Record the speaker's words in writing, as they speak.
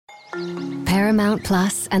Paramount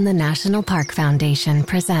Plus and the National Park Foundation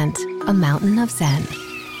present A Mountain of Zen.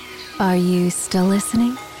 Are you still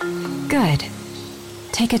listening? Good.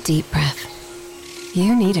 Take a deep breath.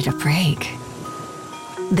 You needed a break.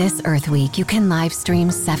 This Earth Week, you can live stream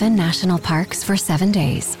 7 national parks for 7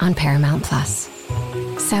 days on Paramount Plus.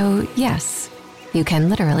 So, yes, you can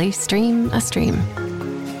literally stream a stream.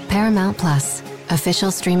 Paramount Plus,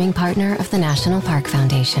 official streaming partner of the National Park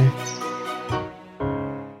Foundation.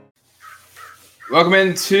 Welcome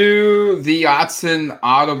into the Autzen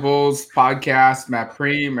Audibles podcast. Matt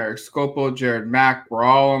Preem, Eric Scopel, Jared Mack. We're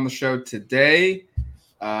all on the show today.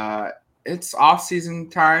 It's off-season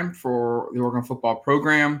time for the Oregon football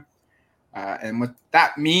program. And what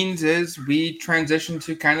that means is we transition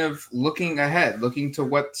to kind of looking ahead, looking to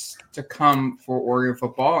what's to come for Oregon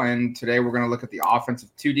football. And today we're going to look at the offensive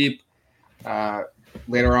two-deep.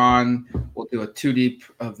 Later on, we'll do a two-deep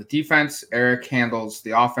of the defense. Eric handles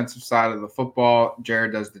the offensive side of the football.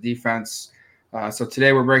 Jared does the defense. So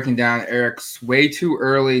today we're breaking down Eric's way too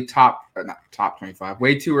early top 25,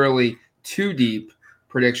 way too early two-deep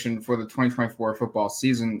prediction for the 2024 football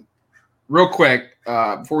season. Real quick,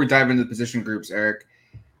 before we dive into the position groups, Eric,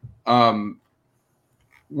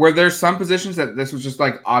 were there some positions that this was just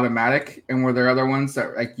like automatic, and were there other ones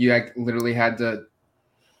that like you literally had to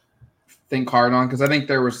think hard on? Because I think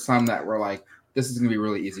there were some that were like, this is going to be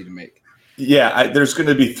really easy to make. Yeah, there's going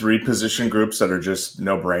to be 3 position groups that are just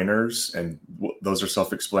no-brainers, and those are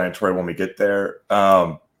self-explanatory when we get there.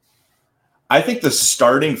 I think the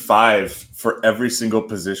starting 5 for every single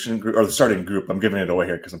position group, or the starting group, I'm giving it away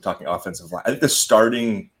here because I'm talking offensive line. I think the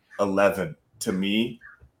starting 11 to me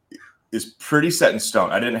is pretty set in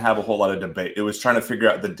stone. I didn't have a whole lot of debate. It was trying to figure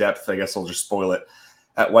out the depth. I guess I'll just spoil it.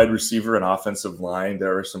 At wide receiver and offensive line,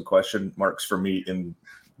 there are some question marks for me in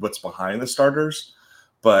what's behind the starters.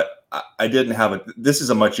 But I didn't have this is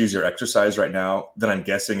a much easier exercise right now than I'm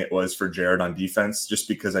guessing it was for Jared on defense, just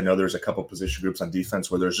because I know there's a couple position groups on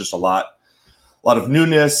defense where there's just a lot of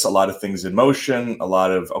newness, a lot of things in motion, a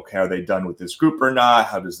lot of, okay, are they done with this group or not?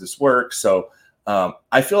 How does this work? So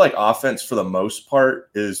I feel like offense for the most part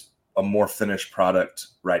is a more finished product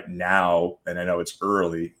right now, and I know it's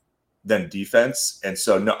early, than defense. And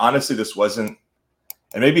so, no, honestly, this wasn't,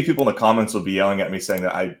 and maybe people in the comments will be yelling at me saying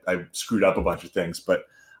that I screwed up a bunch of things, but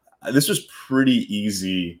this was pretty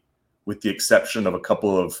easy with the exception of a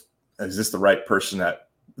couple of, is this the right person at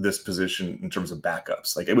this position in terms of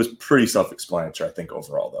backups? Like, it was pretty self-explanatory, I think,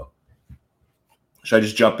 overall, though. Should I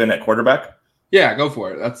just jump in at quarterback? Yeah, go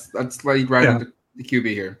for it. That's why you right into the QB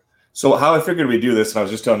here. So how I figured we'd do this, and I was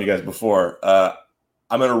just telling you guys before,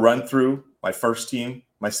 I'm going to run through my first team,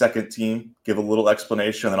 my second team, give a little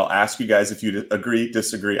explanation, and then I'll ask you guys if you agree,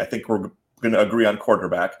 disagree. I think we're going to agree on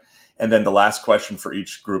quarterback. And then the last question for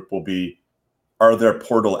each group will be,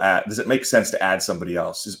 does it make sense to add somebody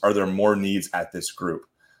else? Are there more needs at this group?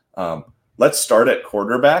 Let's start at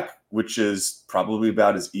quarterback, which is probably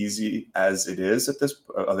about as easy as it is at this,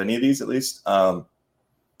 of any of these at least.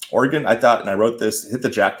 Oregon, I thought, and I wrote this, hit the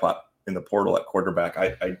jackpot in the portal at quarterback.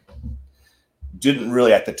 I didn't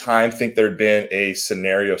really at the time think there'd been a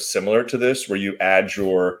scenario similar to this where you add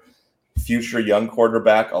your future young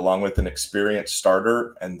quarterback along with an experienced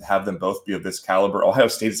starter and have them both be of this caliber. Ohio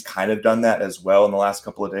State has kind of done that as well in the last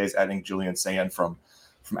couple of days, adding Julian Sand from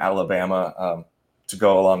Alabama to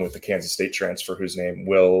go along with the Kansas State transfer whose name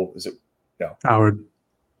Howard.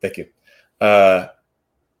 Thank you.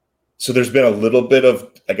 So there's been a little bit of,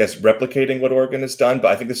 I guess, replicating what Oregon has done, but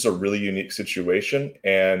I think this is a really unique situation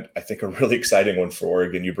and I think a really exciting one for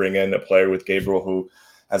Oregon. You bring in a player with Gabriel who,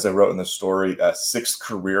 as I wrote in the story, 8th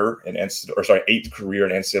career in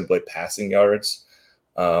NCAA passing yards,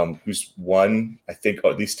 who's won, I think,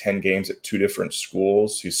 at least 10 games at 2 different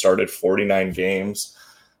schools. He started 49 games.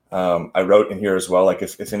 I wrote in here as well, like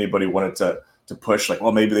if anybody wanted to push, like,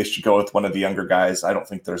 well, maybe they should go with one of the younger guys. I don't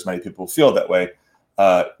think there's many people who feel that way.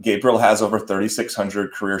 Gabriel has over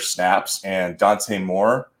 3,600 career snaps, and Dante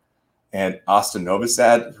Moore and Austin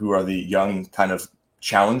Novosad, who are the young kind of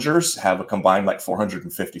challengers, have a combined like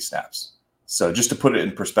 450 snaps. So just to put it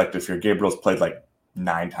in perspective here, Gabriel's played like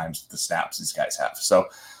 9 times the snaps these guys have. So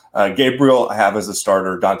Gabriel I have as a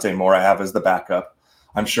starter, Dante Moore I have as the backup.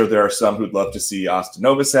 I'm sure there are some who'd love to see Austin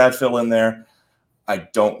Novosad fill in there. I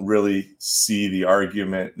don't really see the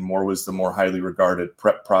argument. Moore was the more highly regarded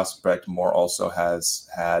prep prospect. Moore also has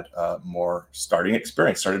had more starting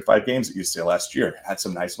experience, started 5 games at UCLA last year, had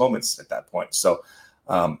some nice moments at that point. So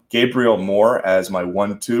Gabriel Moore as my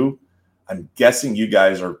 1-2. I'm guessing you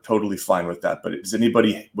guys are totally fine with that, but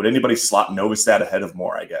would anybody slot Novosad ahead of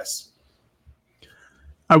Moore, I guess?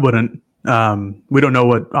 I wouldn't. We don't know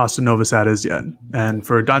what Austin Novosad is yet. And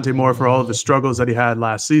for Dante Moore, for all of the struggles that he had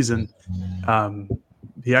last season,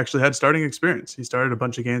 he actually had starting experience. He started a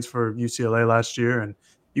bunch of games for UCLA last year, and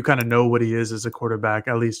you kind of know what he is as a quarterback,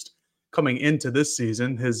 at least coming into this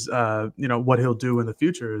season. His, what he'll do in the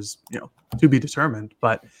future is, to be determined.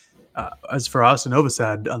 But as for Austin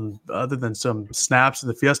Novosad, other than some snaps in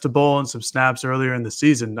the Fiesta Bowl and some snaps earlier in the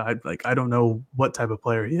season, I don't know what type of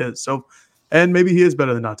player he is. So, and maybe he is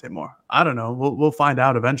better than Dante Moore. I don't know. We'll find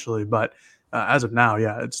out eventually. But as of now,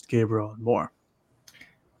 yeah, it's Gabriel and Moore.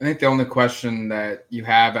 I think the only question that you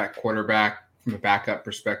have at quarterback from a backup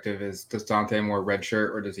perspective is, does Dante Moore redshirt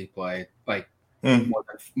or does he play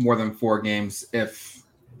more than 4 games if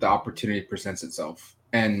the opportunity presents itself?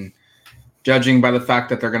 And judging by the fact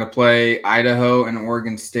that they're going to play Idaho and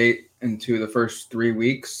Oregon State into the first 3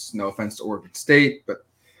 weeks, no offense to Oregon State, but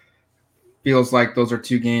feels like those are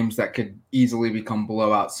 2 games that could easily become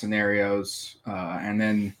blowout scenarios. And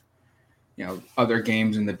then, other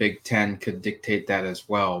games in the Big Ten could dictate that as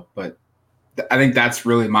well. But I think that's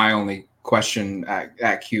really my only question at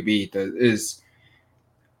QB. Is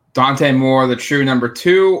Dante Moore the true number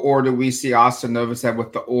 2, or do we see Austin Novosad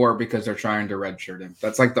with the or because they're trying to redshirt him?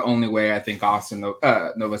 That's like the only way I think Austin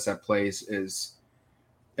Novosad plays, is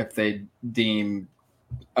if they deem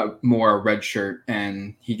more a redshirt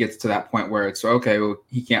and he gets to that point where it's okay, well,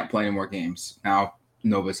 he can't play any more games. Now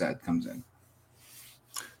Novosad comes in.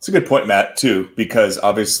 It's a good point, Matt, too, because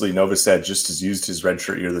obviously Novosad just has used his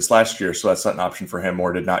redshirt year this last year, so that's not an option for him,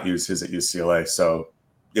 or did not use his at UCLA. So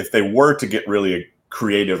if they were to get really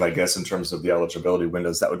creative, I guess, in terms of the eligibility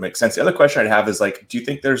windows, that would make sense. The other question I'd have is, do you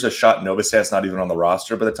think there's a shot Novosad's not even on the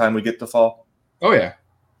roster by the time we get to fall? Oh, yeah.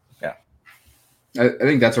 Yeah. I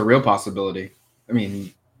think that's a real possibility. I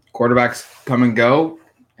mean, quarterbacks come and go,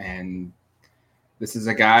 and this is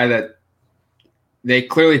a guy that they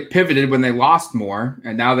clearly pivoted when they lost Moore,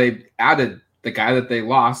 and now they've added the guy that they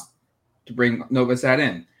lost to bring Novosad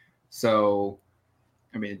in. So,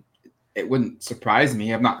 I mean, it wouldn't surprise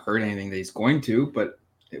me. I've not heard anything that he's going to, but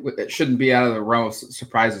it shouldn't be out of the realm of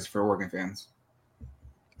surprises for Oregon fans.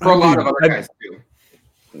 For a lot of other guys, too.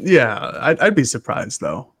 Yeah, I'd be surprised,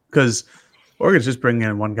 though, because Oregon's just bringing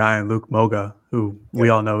in one guy, Luke Moga, who we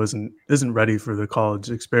all know isn't ready for the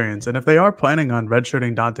college experience. And if they are planning on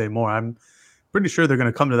redshirting Dante Moore, I'm pretty sure they're going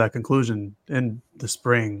to come to that conclusion in the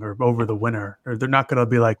spring or over the winter. Or they're not going to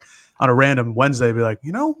be like on a random Wednesday, be like,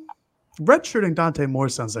 redshirting Dante Moore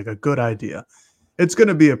sounds like a good idea. It's going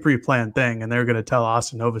to be a pre-planned thing, and they're going to tell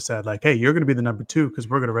Austin Novosad, like, hey, you're going to be the number 2 because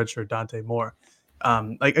we're going to redshirt Dante Moore.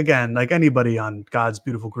 Like anybody on God's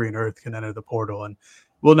beautiful green earth can enter the portal, and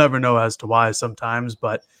we'll never know as to why sometimes,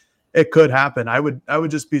 but it could happen. I would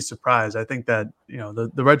just be surprised. I think that, the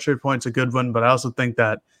redshirt point's a good one, but I also think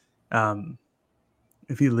that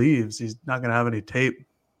if he leaves, he's not going to have any tape.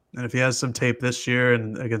 And if he has some tape this year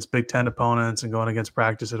and against Big Ten opponents and going against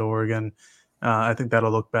practice at Oregon, I think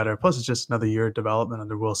that'll look better. Plus, it's just another year of development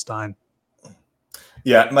under Will Stein.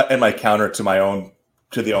 Yeah, and my counter to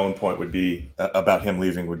the own point would be about him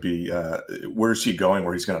leaving would be, where's he going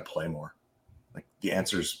where he's going to play more? Like, the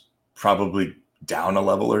answer's probably down a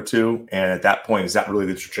level or 2. And at that point, is that really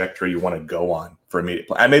the trajectory you want to go on for immediate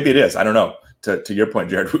play? And maybe it is. I don't know. To your point,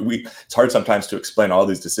 Jared, it's hard sometimes to explain all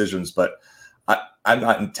these decisions, but I'm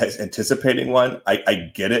not anticipating one.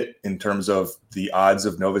 I get it in terms of the odds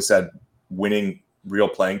of Novosad winning real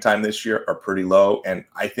playing time this year are pretty low. And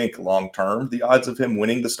I think long-term, the odds of him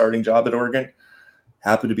winning the starting job at Oregon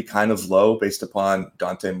happen to be kind of low based upon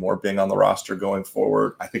Dante Moore being on the roster going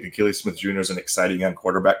forward. I think Achilles Smith Jr. is an exciting young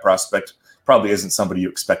quarterback prospect. Probably isn't somebody you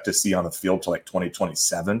expect to see on the field till like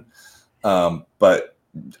 2027. But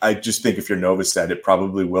I just think if you're Novosad, it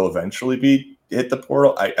probably will eventually hit the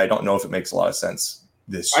portal. I don't know if it makes a lot of sense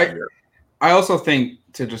this year. I also think,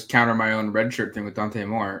 to just counter my own redshirt thing with Dante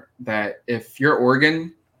Moore, that if you're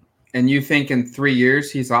Oregon and you think in 3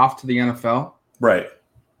 years he's off to the NFL, right?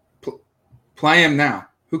 Play him now.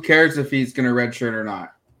 Who cares if he's going to redshirt or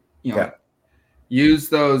not? Use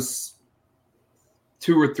those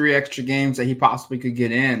 2 or 3 extra games that he possibly could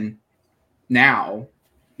get in now,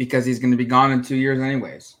 because he's going to be gone in 2 years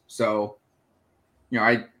anyways. So,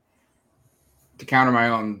 to counter my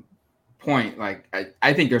own point,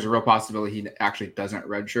 I think there's a real possibility he actually doesn't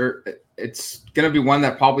redshirt. It's going to be one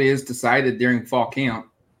that probably is decided during fall camp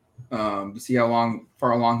to see how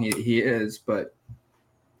far along he is, but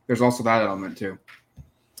there's also that element too.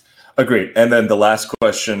 Agreed. And then the last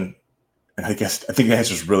question, and I think the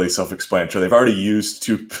answer is really self-explanatory. They've already used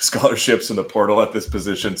 2 scholarships in the portal at this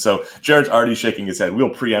position. So Jared's already shaking his head. We'll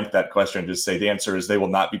preempt that question and just say the answer is they will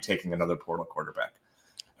not be taking another portal quarterback.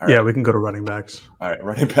 Yeah, we can go to running backs. All right,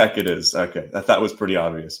 running back it is. Okay, that was pretty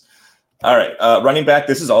obvious. All right, running back.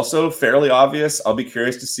 This is also fairly obvious. I'll be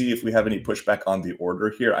curious to see if we have any pushback on the order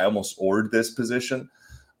here. I almost ordered this position.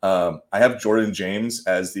 I have Jordan James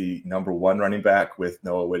as the number 1 running back with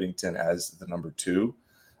Noah Whittington as the number 2.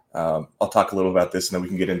 I'll talk a little about this, and then we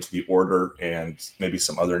can get into the order and maybe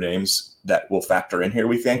some other names that will factor in here,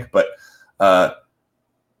 we think. But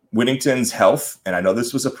Whittington's health, and I know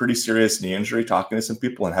this was a pretty serious knee injury, talking to some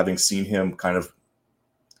people and having seen him kind of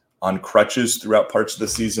on crutches throughout parts of the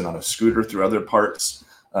season, on a scooter through other parts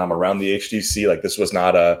around the HDC. Like, this was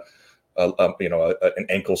not an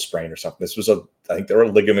ankle sprain or something. This was I think there were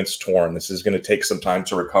ligaments torn. This is going to take some time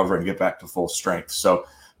to recover and get back to full strength. So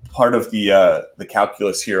part of the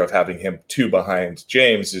calculus here of having him 2 behind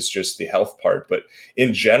James is just the health part. But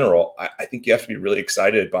in general, I think you have to be really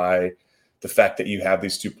excited by the fact that you have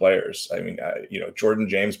these 2 players. I mean, Jordan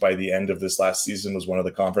James by the end of this last season was one of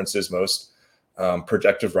the conference's most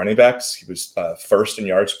productive running backs. He was 1st in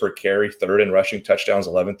yards per carry, 3rd in rushing touchdowns,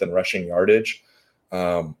 11th in rushing yardage.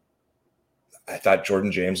 I thought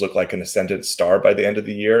Jordan James looked like an ascendant star by the end of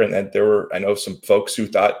the year. And then I know some folks who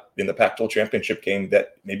thought in the Pac-12 championship game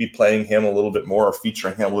that maybe playing him a little bit more or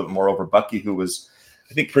featuring him a little bit more over Bucky, who was,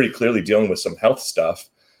 I think, pretty clearly dealing with some health stuff,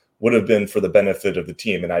 would have been for the benefit of the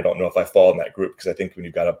team. And I don't know if I fall in that group, because I think when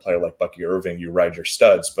you've got a player like Bucky Irving, you ride your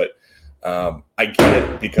studs. But I get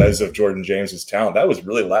it because of Jordan James's talent. That was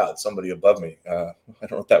really loud. Somebody above me. I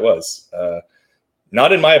don't know what that was.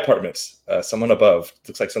 Not in my apartment. Someone above.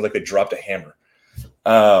 Sounds like they dropped a hammer.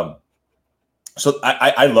 So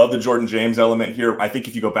I love the Jordan James element here. I think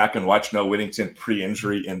if you go back and watch Noah Whittington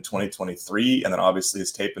pre-injury in 2023, and then obviously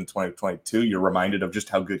his tape in 2022, you're reminded of just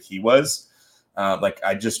how good he was.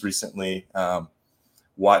 I just recently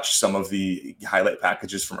watched some of the highlight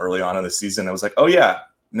packages from early on in the season. I was like, oh yeah,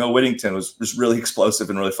 Noah Whittington was just really explosive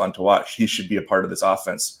and really fun to watch. He should be a part of this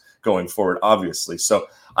offense going forward, obviously. So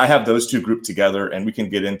I have those 2 grouped together, and we can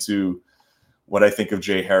get into what I think of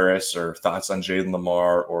Jay Harris or thoughts on Jayden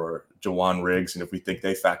Lamar or Jawan Riggs, and if we think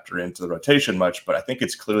they factor into the rotation much. But I think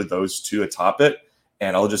it's clearly those 2 atop it.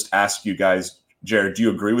 And I'll just ask you guys, Jared, do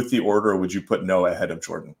you agree with the order, or would you put Noah ahead of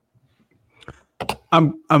Jordan?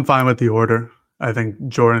 I'm fine with the order. I think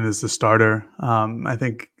Jordan is the starter. I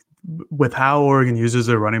think with how Oregon uses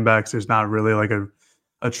their running backs, there's not really like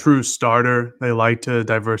a true starter. They like to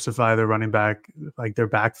diversify their running back, like their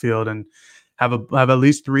backfield, and have at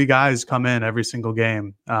least 3 guys come in every single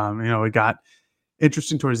game. It got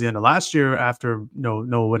interesting towards the end of last year after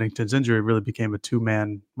Noah Whittington's injury. It really became a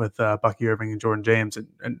 2-man with Bucky Irving and Jordan James.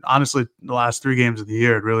 And honestly, the last 3 games of the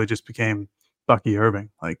year, it really just became Bucky Irving.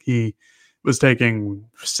 Like, he was taking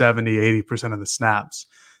 70-80% of the snaps.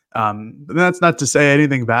 But that's not to say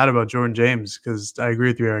anything bad about Jordan James, because I agree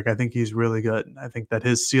with you, Eric. I think he's really good. I think that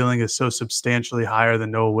his ceiling is so substantially higher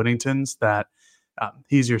than Noah Whittington's that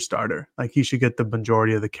he's your starter. Like, he should get the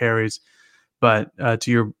majority of the carries. But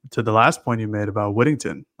to the last point you made about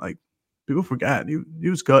Whittington, like, people forget he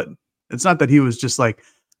was good. It's not that he was just like,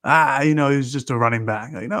 he was just a running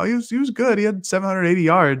back. Like, no, he was good. He had 780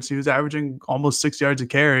 yards. He was averaging almost 6 yards a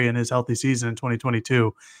carry in his healthy season in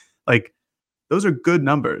 2022. Like, those are good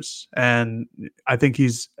numbers. And I think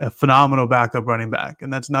he's a phenomenal backup running back.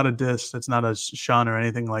 And that's not a diss. That's not a shun or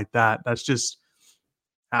anything like that. That's just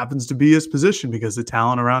happens to be his position because the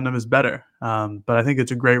talent around him is better. But I think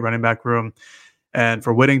it's a great running back room. And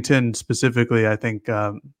for Whittington specifically, I think,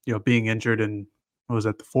 being injured in, what was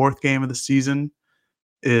that, the 4th game of the season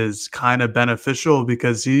is kind of beneficial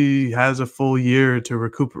because he has a full year to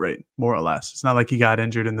recuperate, more or less. It's not like he got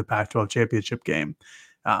injured in the Pac-12 championship game.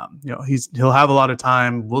 He'll have a lot of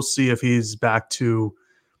time. We'll see if he's back to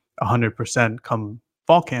 100% come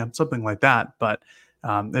fall camp, something like that. But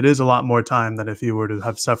it is a lot more time than if he were to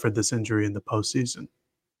have suffered this injury in the postseason.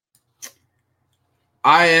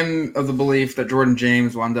 I am of the belief that Jordan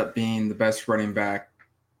James will end up being the best running back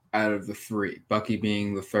out of the 3, Bucky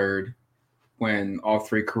being the 3rd when all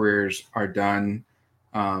 3 careers are done.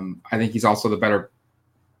 I think he's also the better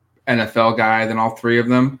NFL guy than all 3 of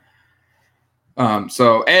them.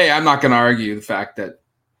 So I'm not going to argue the fact that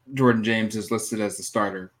Jordan James is listed as the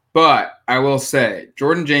starter, but I will say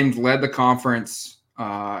Jordan James led the conference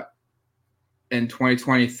in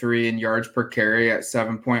 2023 in yards per carry at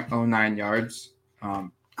 7.09 yards.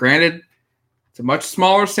 Granted, it's a much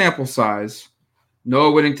smaller sample size.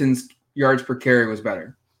 Noah Whittington's yards per carry was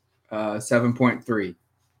better, 7.3.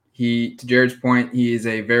 To Jared's point, he is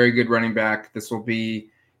a very good running back. This will be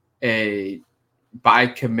a by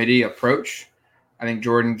committee approach. I think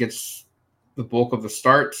Jordan gets the bulk of the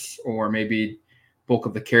starts, or maybe bulk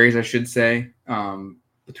of the carries, I should say.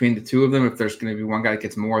 between the two of them if there's going to be one guy that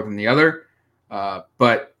gets more than the other.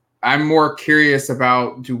 But I'm more curious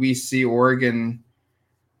about, do we see Oregon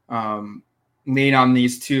lean on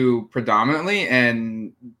these two predominantly,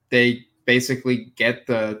 and they basically get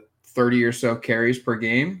the 30 or so carries per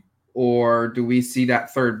game? Or do we see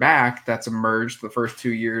that third back that's emerged the first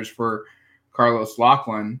 2 years for Carlos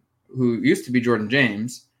Lachlan, who used to be Jordan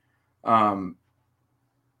James, come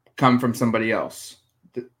from somebody else?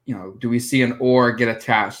 Do we see an or get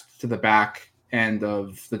attached to the back end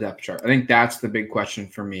of the depth chart? I think that's the big question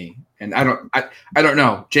for me. And I don't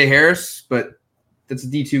know Jay Harris, but that's a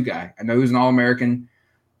D2 guy. I know he's an All-American,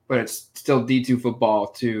 but it's still D2 football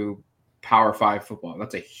to Power 5 football.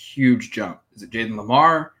 That's a huge jump. Is it Jaden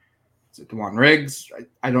Lamar? Is it Dewan Riggs?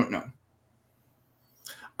 I don't know.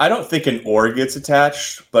 I don't think an or gets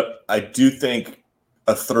attached, but I do think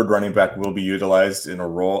a third running back will be utilized in a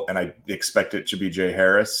role, and I expect it to be Jay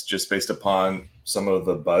Harris, just based upon some of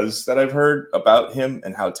the buzz that I've heard about him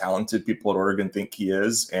and how talented people at Oregon think he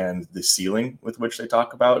is, and the ceiling with which they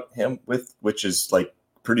talk about him with, which is like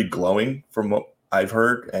pretty glowing from what I've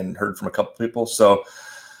heard and heard from a couple people. So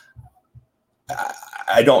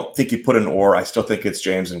I don't think you put an or. I still think it's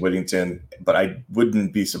James and Whittington, but I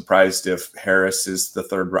wouldn't be surprised if Harris is the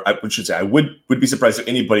third. I should say I would be surprised if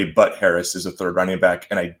anybody but Harris is a third running back.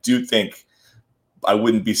 And I do think I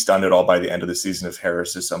wouldn't be stunned at all by the end of the season if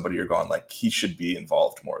Harris is somebody you're going like, he should be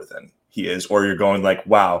involved more than he is, or you're going like,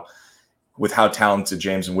 wow, with how talented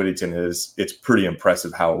James and Whittington is, it's pretty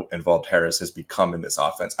impressive how involved Harris has become in this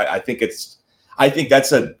offense. I think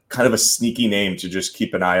that's a kind of a sneaky name to just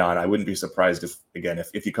keep an eye on. I wouldn't be surprised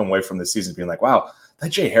if you come away from the season being like, wow, that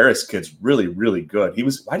Jay Harris kid's really, really good.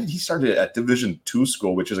 Why did he start at Division II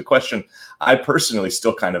school, which is a question I personally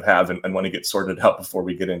still kind of have and want to get sorted out before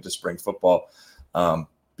we get into spring football.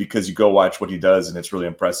 Because you go watch what he does and it's really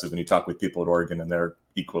impressive. And you talk with people at Oregon and they're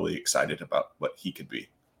equally excited about what he could be.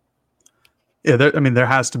 Yeah. There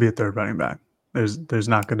has to be a third running back. There's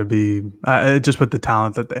not going to be just with the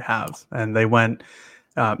talent that they have. And they went,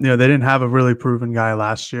 they didn't have a really proven guy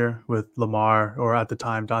last year with Lamar, or at the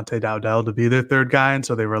time Dante Dowdell, to be their third guy. And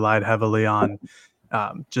so they relied heavily on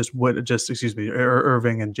Irving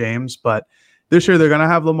and James. But this year they're going to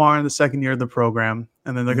have Lamar in the second year of the program.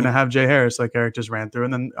 And then they're going to have Jay Harris, like Eric just ran through.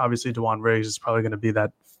 And then obviously Dewan Riggs is probably going to be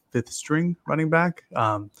that fifth string running back.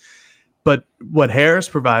 But what Harris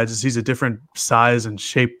provides is he's a different size and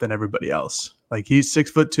shape than everybody else. Like, he's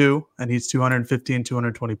 6'2" and he's 215,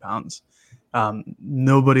 220 pounds.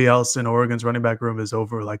 Nobody else in Oregon's running back room is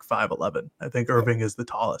over like 5'11". I think Irving is the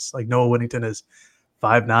tallest. Like, Noah Whittington is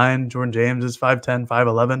 5'9". Jordan James is 5'10",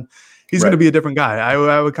 5'11". He's going to be a different guy.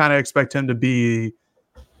 I would kind of expect him to be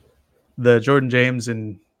the Jordan James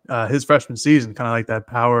in his freshman season, kind of like that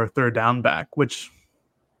power third down back, which,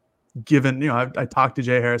 given, I talked to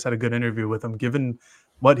Jay Harris, had a good interview with him, given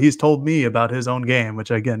what he's told me about his own game,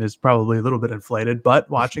 which again is probably a little bit inflated, but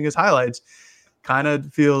watching his highlights kind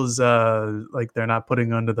of feels like they're not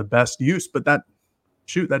putting under the best use, but that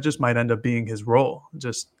just might end up being his role.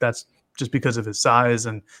 That's just because of his size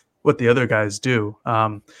and what the other guys do.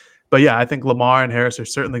 But yeah, I think Lamar and Harris are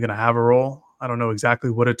certainly going to have a role. I don't know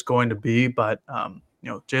exactly what it's going to be, but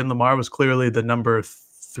Jaden Lamar was clearly the number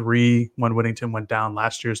 3 when Whittington went down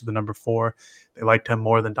last year, so the number 4. They liked him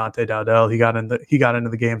more than Dante Dowdell. He got into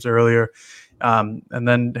the games earlier. And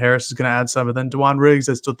then Harris is going to add some. And then Dewan Riggs,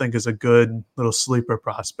 I still think, is a good little sleeper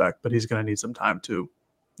prospect, but he's going to need some time to,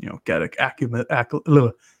 get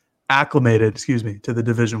acclimated, to the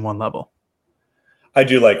Division I level. I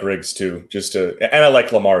do like Riggs too, and I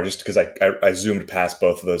like Lamar just because I zoomed past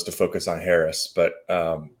both of those to focus on Harris. But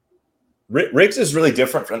Riggs is really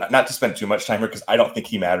different, not to spend too much time here, because I don't think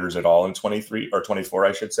he matters at all in 23 or 24,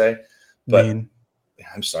 I should say. But I'm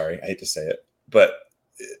sorry, I hate to say it, but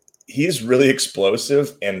he's really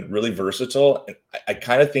explosive and really versatile. And I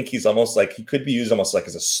kind of think he's almost like, he could be used almost like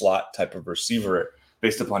as a slot type of receiver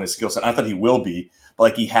based upon his skill set. I thought he will be, but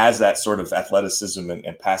like, he has that sort of athleticism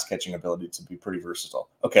and pass catching ability to be pretty versatile.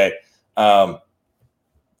 Okay.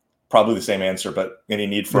 Probably the same answer, but any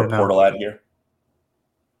need for a portal ad here?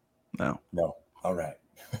 No. All right.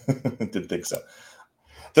 Didn't think so.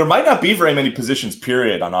 There might not be very many positions,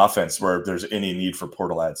 period, on offense where there's any need for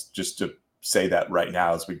portal ads, just to say that right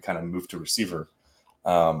now as we kind of move to receiver.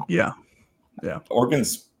 Yeah.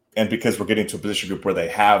 Oregon's, and because we're getting to a position group where they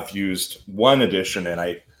have used one addition, and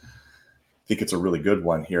I think it's a really good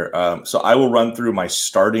one here. So I will run through my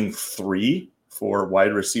starting 3 for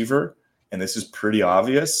wide receiver, and this is pretty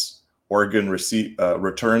obvious. Oregon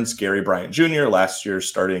returns Gary Bryant Jr., last year's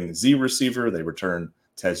starting Z receiver. They return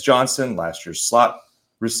Tez Johnson, last year's slot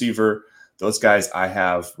receiver. Those guys I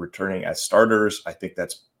have returning as starters. I think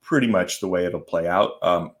that's pretty much the way it'll play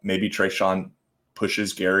out. Maybe Trayshawn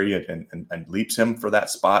pushes Gary and leaps him for that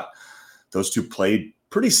spot. Those two played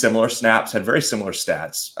pretty similar snaps, had very similar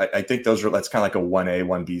stats. I think that's kind of like a 1A,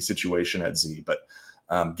 1B situation at Z. But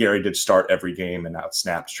Gary did start every game and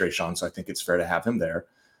outsnapped Trayshawn, so I think it's fair to have him there.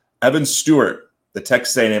 Evan Stewart, the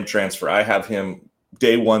Texas A&M transfer, I have him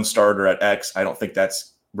day one starter at X. I don't think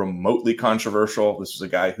that's remotely controversial. This was a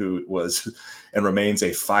guy who was and remains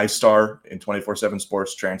a 5-star in 24/7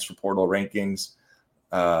 Sports transfer portal rankings.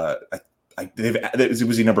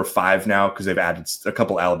 Was he number 5 now? Because they've added a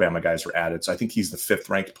couple Alabama guys were added. So I think he's the 5th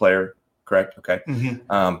ranked player. Correct. Okay.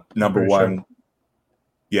 Mm-hmm. Number 1. Sure.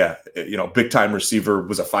 Yeah. Big time receiver,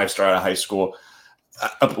 was a 5-star out of high school.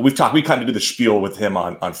 We kind of did the spiel with him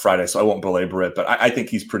on Friday, so I won't belabor it, but I think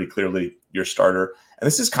he's pretty clearly your starter. And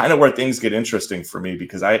this is kind of where things get interesting for me,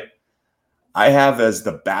 because I have as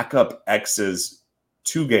the backup X's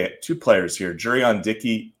two players here, Jurion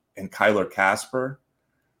Dickey and Kyler Casper.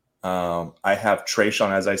 I have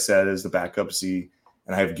Trayshawn, as I said, as the backup Z,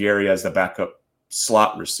 and I have Gary as the backup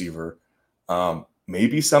slot receiver.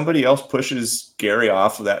 Maybe somebody else pushes Gary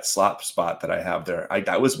off of that slot spot that I have there.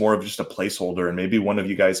 That was more of just a placeholder, and maybe one of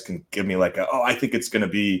you guys can give me like I think it's going to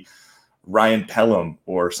be Ryan Pelham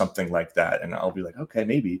or something like that, and I'll be like, okay,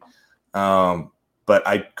 maybe. But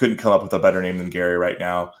I couldn't come up with a better name than Gary right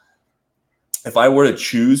now. If I were to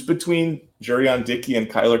choose between Jurion Dickey and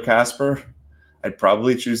Kyler Casper, I'd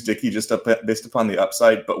probably choose Dickey just based upon the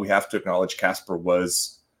upside, but we have to acknowledge Casper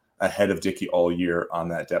was ahead of Dickey all year on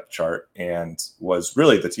that depth chart and was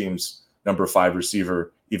really the team's number 5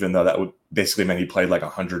 receiver, even though that would basically mean he played like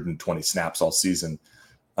 120 snaps all season.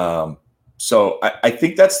 So I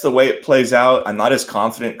think that's the way it plays out. I'm not as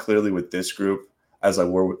confident clearly with this group as I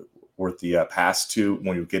were with the past two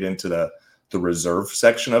when you get into the reserve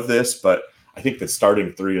section of this, but I think the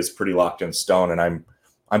starting 3 is pretty locked in stone, and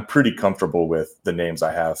I'm pretty comfortable with the names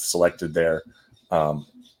I have selected there.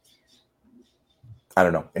 I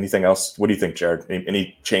don't know. Anything else? What do you think, Jared?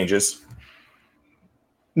 Any changes?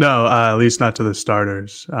 No, at least not to the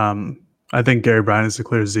starters. I think Gary Bryant is the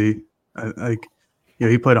clear Z.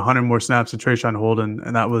 He played 100 more snaps than Trayshawn Holden,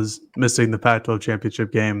 and that was missing the Pac-12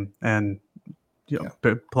 championship game and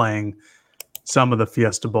playing some of the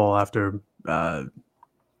Fiesta Bowl after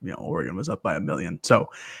Oregon was up by 1 million. So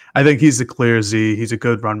I think he's the clear Z. He's a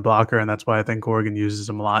good run blocker, and that's why I think Oregon uses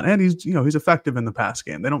him a lot. And he's effective in the pass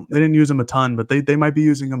game. They didn't use him a ton, but they might be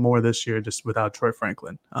using him more this year just without Troy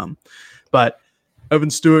Franklin. But Evan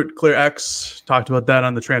Stewart, clear X, talked about that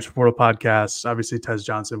on the Transfer Portal podcast. Obviously, Tez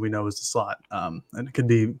Johnson we know is the slot, and it could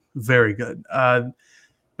be very good.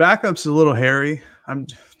 Backup's a little hairy. I'm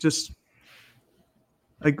just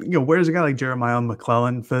where's a guy like Jeremiah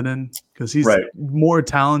McClellan fit in? Because he's more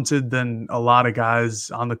talented than a lot of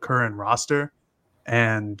guys on the current roster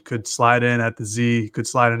and could slide in at the Z, could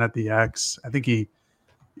slide in at the X. I think he,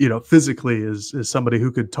 physically is somebody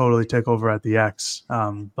who could totally take over at the X.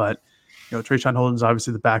 But Trayshawn Holden's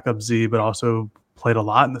obviously the backup Z, but also played a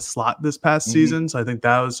lot in the slot this past season. So I think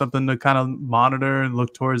that was something to kind of monitor and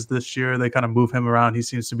look towards this year. They kind of move him around. He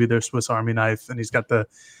seems to be their Swiss Army knife, and he's got the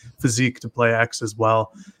physique to play X as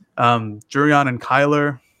well. Jurion and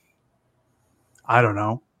Kyler, I don't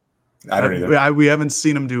know. I don't either. We haven't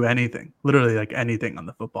seen them do anything, literally like anything on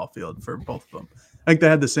the football field for both of them. I think they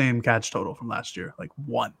had the same catch total from last year, like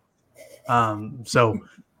 1. So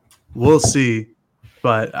we'll see.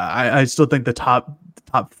 But I still think the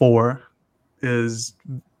top 4 is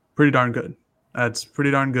pretty darn good. That's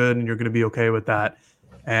pretty darn good, and you're going to be okay with that.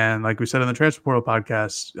 And like we said in the Transfer Portal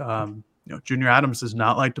podcast, Junior Adams does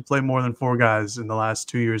not like to play more than 4 guys in the last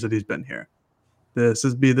 2 years that he's been here. This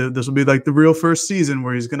will be like the real first season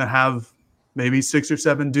where he's going to have maybe 6 or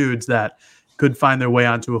 7 dudes that could find their way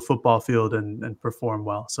onto a football field and perform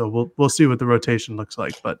well. So we'll see what the rotation looks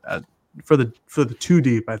like. But for the 2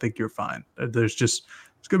 deep, I think you're fine. There's going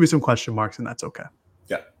to be some question marks, and that's okay.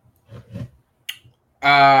 Yeah.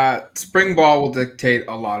 Spring ball will dictate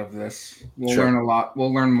a lot of this. We'll learn a lot.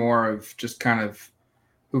 We'll learn more of just kind of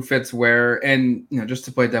who fits where, and just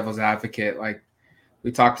to play devil's advocate, like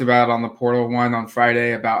we talked about on the Portal one on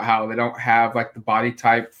Friday about how they don't have like the body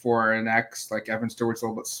type for an X. Like Evan Stewart's a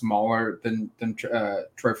little bit smaller than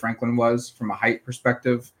Troy Franklin was from a height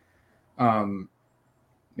perspective. From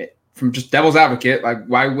just devil's advocate, like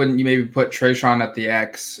why wouldn't you maybe put Trayshawn at the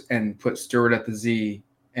X and put Stewart at the Z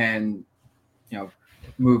and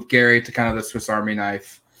move Gary to kind of the Swiss Army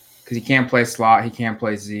knife, because he can't play slot, he can't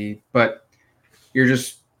play Z, but I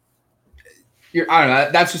don't know.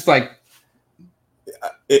 That's just like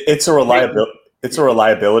it's a reliability. It's a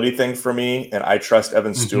reliability thing for me, and I trust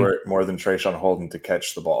Evan Stewart more than Trayshawn Holden to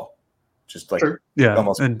catch the ball. Just like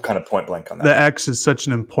almost and kind of point blank on that. The X is such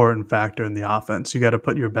an important factor in the offense. You got to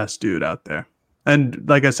put your best dude out there. And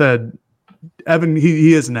like I said, Evan,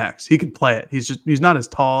 he is an X. He can play it. He's not as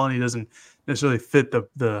tall, and he doesn't necessarily fit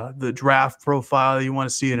the draft profile you want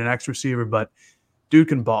to see in an X receiver, but dude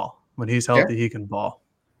can ball. When he's healthy, he can ball.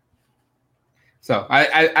 So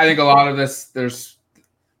I think a lot of this, there's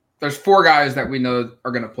 4 guys that we know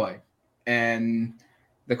are going to play. And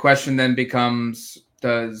the question then becomes,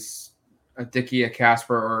 does a Dickey, a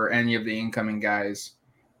Casper, or any of the incoming guys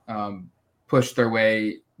push their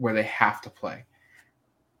way where they have to play?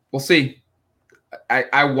 We'll see.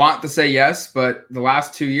 I want to say yes, but the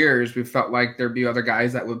last 2 years, we felt like there'd be other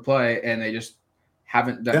guys that would play, and they just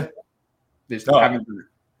haven't done it. They just haven't done it.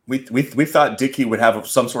 We thought Dickey would have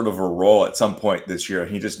some sort of a role at some point this year.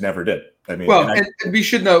 He just never did. I mean, and we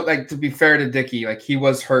should note, like, to be fair to Dickey, like, he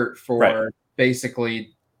was hurt for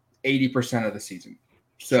basically 80% of the season.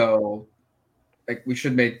 So, like, we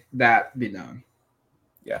should make that be known.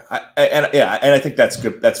 Yeah, and I think that's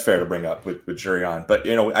good. That's fair to bring up with Jurion. But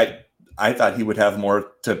I thought he would have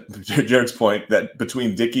more. To Jared's point, that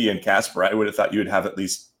between Dickey and Casper, I would have thought you would have at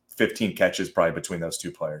least 15 catches probably between those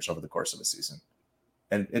 2 players over the course of a season.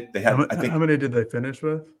 And they had, I think, how many did they finish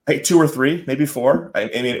with? 2 or 3, maybe 4. I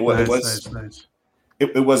mean, it was nice.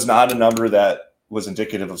 It was not a number that was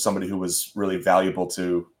indicative of somebody who was really valuable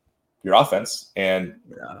to your offense. And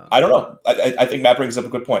I don't know. I think Matt brings up a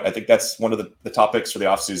good point. I think that's one of the topics for the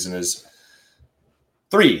offseason is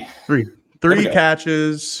 3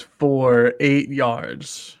 catches for 8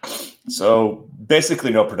 yards. So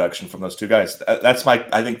basically no production from those 2 guys.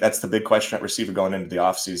 I think that's the big question at receiver going into the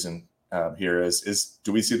offseason here is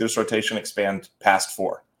do we see this rotation expand past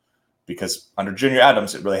 4? Because under Junior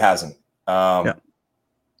Adams, it really hasn't.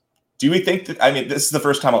 Do we think that, I mean, this is the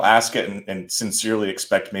first time I'll ask it and sincerely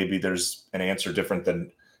expect maybe there's an answer different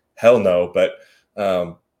than hell no, but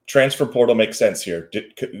transfer portal makes sense here.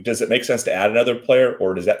 Does it make sense to add another player,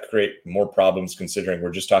 or does that create more problems considering we're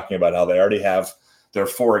just talking about how they already have their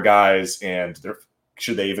 4 guys and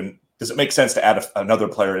does it make sense to add another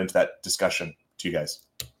player into that discussion to you guys?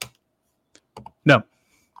 No,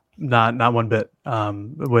 not one bit.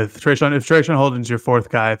 With Trayshawn, if Trayshawn Holden's your 4th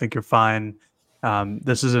guy, I think you're fine.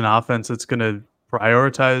 This is an offense that's going to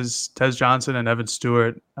prioritize Tez Johnson and Evan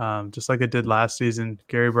Stewart, just like it did last season.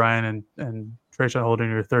 Gary Bryan and Trayshawn Holden,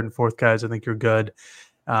 your 3rd and 4th guys. I think you're good.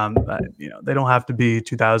 They don't have to be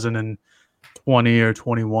 2020 or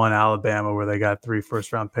 21 Alabama where they got 3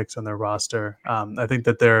 first-round picks on their roster. I think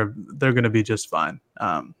that they're going to be just fine.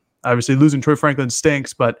 Obviously, losing Troy Franklin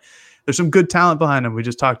stinks, but there's some good talent behind him. We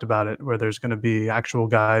just talked about it, where there's going to be actual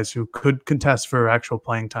guys who could contest for actual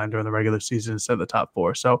playing time during the regular season instead of the top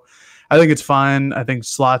 4. So I think it's fine. I think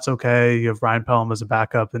slot's okay. You have Ryan Pelham as a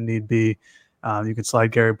backup and need be. You can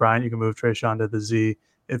slide Gary Bryant. You can move Trayshawn to the Z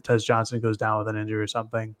if Tez Johnson goes down with an injury or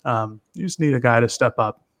something. You just need a guy to step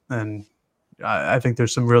up. And I think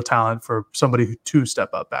there's some real talent for somebody to step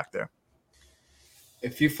up back there.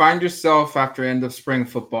 If you find yourself after end of spring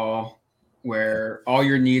football where all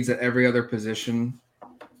your needs at every other position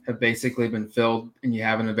have basically been filled and you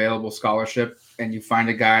have an available scholarship and you find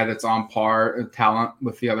a guy that's on par in talent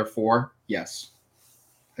with the other 4, yes.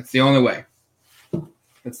 That's the only way.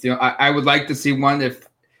 I would like to see one if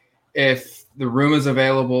the room is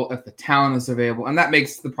available, if the talent is available, and that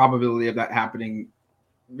makes the probability of that happening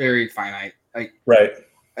very finite.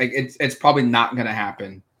 It's probably not going to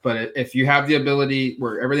happen. But if you have the ability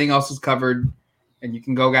where everything else is covered and you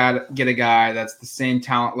can go get a guy that's the same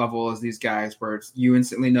talent level as these guys, where you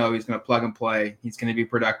instantly know he's going to plug and play, he's going to be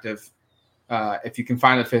productive. If you can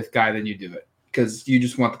find a 5th guy, then you do it because you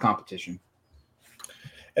just want the competition.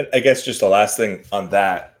 And I guess just the last thing on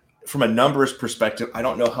that, from a numbers perspective, I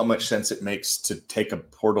don't know how much sense it makes to take a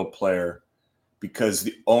portal player because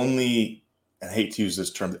the only, I hate to use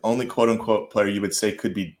this term, the only quote unquote player you would say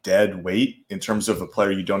could be dead weight in terms of a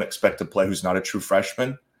player you don't expect to play who's not a true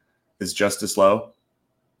freshman is Justice Lowe.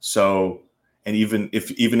 So, and even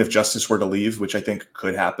if Justice were to leave, which I think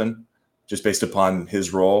could happen just based upon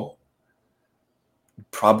his role,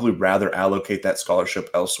 probably rather allocate that scholarship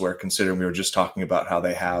elsewhere, considering we were just talking about how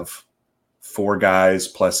they have 4 guys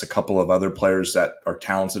plus a couple of other players that are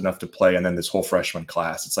talented enough to play, and then this whole freshman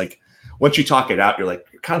class. It's like once you talk it out, you're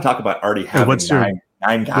kind of talk about already having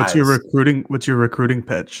nine guys. What's your recruiting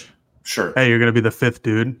pitch? Sure. Hey, you're going to be the 5th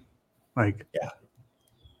dude.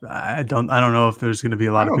 I don't know if there's going to be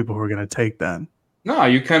a lot of people who are going to take that. No,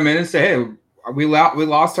 you come in and say, hey, we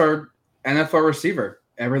lost our NFL receiver.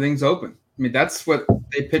 Everything's open. I mean, that's what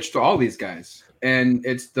they pitched to all these guys. and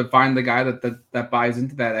it's to find the guy that buys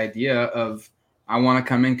into that idea of I want to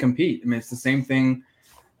come and compete. I mean, it's the same thing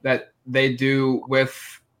that they do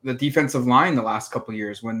with the defensive line the last couple of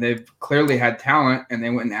years when they've clearly had talent and they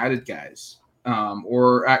went and added guys,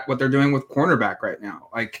 or at what they're doing with cornerback right now.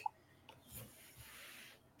 Like,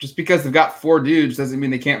 just because they've got 4 dudes doesn't mean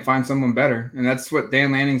they can't find someone better. And that's what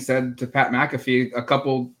Dan Lanning said to Pat McAfee a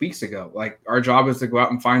couple weeks ago. Like, our job is to go out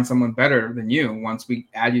and find someone better than you once we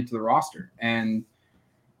add you to the roster. And,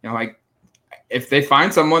 like, if they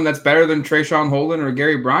find someone that's better than Trayshawn Holden or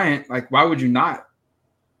Gary Bryant, like, why would you not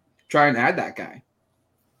try and add that guy?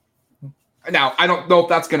 Now, I don't know if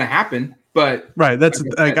that's going to happen, but right. That's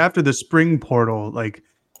like after the spring portal, like,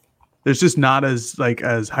 there's just not as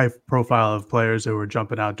high profile of players that were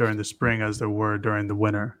jumping out during the spring as there were during the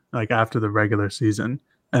winter, like after the regular season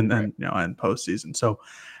and and postseason. So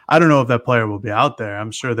I don't know if that player will be out there. I'm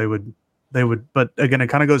sure they would, but again, it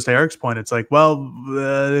kind of goes to Eric's point. It's like, well,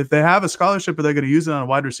 if they have a scholarship, are they going to use it on a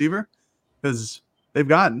wide receiver? Because they've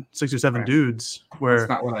got 6 or 7 dudes where that's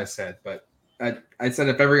not what I said, but I said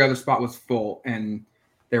if every other spot was full and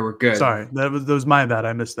they were good. Sorry, that was my bad.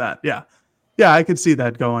 I missed that. Yeah, I could see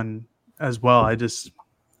that going as well. I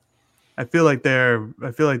feel like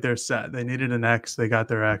they're set. They needed an X. They got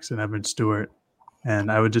their X in Evan Stewart,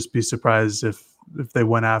 and I would just be surprised if they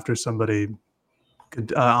went after somebody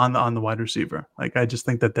on the wide receiver. Like, I just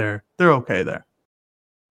think that they're okay there.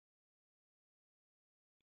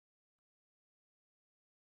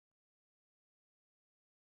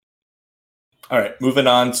 All right, moving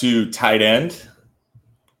on to tight end.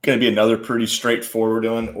 Going to be another pretty straightforward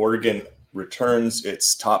one. Oregon returns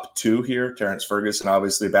its top 2 here. Terrence Ferguson,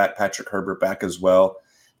 obviously back. Patrick Herbert back as well.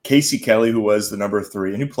 Casey Kelly, who was the number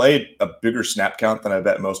 3, and who played a bigger snap count than I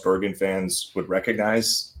bet most Oregon fans would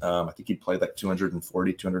recognize. I think he played like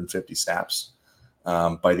 240, 250 snaps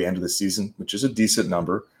by the end of the season, which is a decent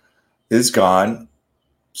number, is gone.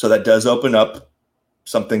 So that does open up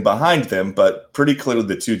something behind them, but pretty clearly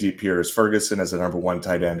the 2 deep here is Ferguson as the number 1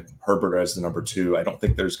 tight end, Herbert as the number 2. I don't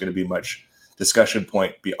think there's going to be much discussion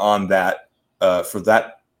point beyond that for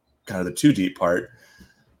that kind of the 2 deep part.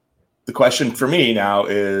 The question for me now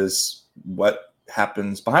is what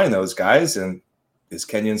happens behind those guys, and is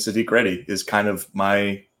Kenyon Sadiq ready is kind of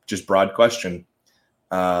my just broad question.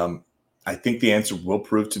 I think the answer will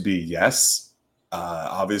prove to be yes.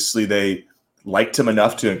 Obviously they liked him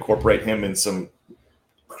enough to incorporate him in some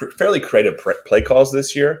fairly creative play calls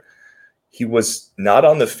this year. He was not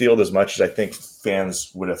on the field as much as I think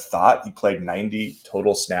fans would have thought. He played 90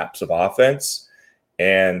 total snaps of offense,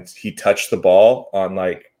 and he touched the ball on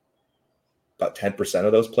like about 10%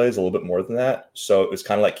 of those plays, a little bit more than that. So it was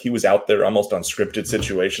kind of like he was out there almost on scripted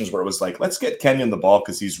situations where it was like, let's get Kenyon the ball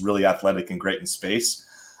because he's really athletic and great in space,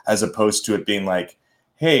 as opposed to it being like,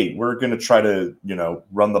 hey, we're going to try to,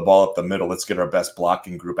 run the ball up the middle. Let's get our best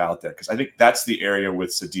blocking group out there. Because I think that's the area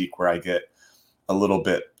with Sadiq where I get a little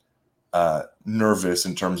bit nervous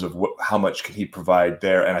in terms of how much can he provide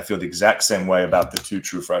there. And I feel the exact same way about the 2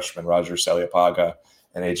 true freshmen, Roger Saliapaga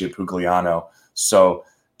and AJ Pugliano. So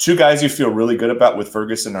 2 guys you feel really good about with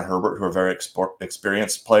Ferguson and Herbert, who are very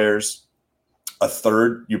experienced players. A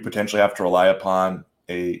third you potentially have to rely upon,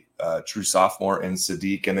 a true sophomore in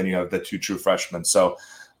Sadiq, and then you have the 2 true freshmen. So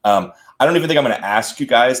I don't even think I'm going to ask you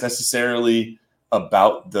guys necessarily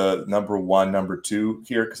about the number 1, number 2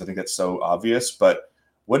 here, because I think that's so obvious. But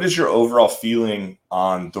what is your overall feeling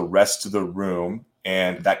on the rest of the room?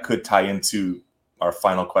 And that could tie into our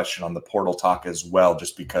final question on the portal talk as well,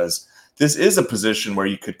 just because this is a position where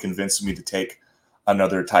you could convince me to take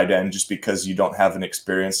another tight end just because you don't have an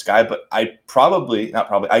experienced guy. But I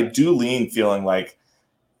do lean feeling like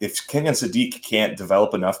if Kenyon Sadiq can't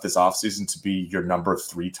develop enough this offseason to be your number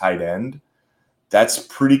 3 tight end, that's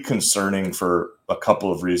pretty concerning for a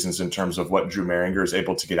couple of reasons in terms of what Drew Maringer is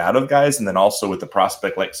able to get out of guys. And then also with the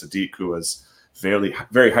prospect like Sadiq, who is very,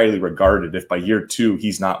 very highly regarded. If by year 2,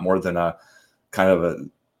 he's not more than a kind of a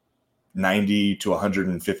 90 to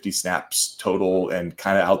 150 snaps total and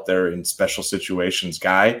kind of out there in special situations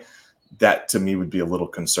guy, that to me would be a little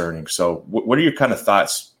concerning. So what are your kind of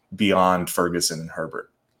thoughts beyond Ferguson and Herbert?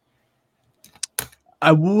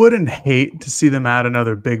 I wouldn't hate to see them add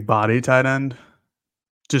another big body tight end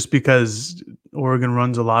just because Oregon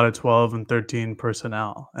runs a lot of 12 and 13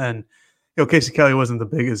 personnel. And Casey Kelly wasn't the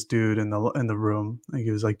biggest dude in the room. I think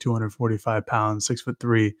he was like 245 pounds,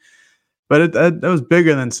 6'3". But that was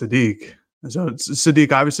bigger than Sadiq. So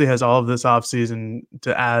Sadiq obviously has all of this offseason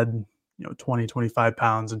to add 20, 25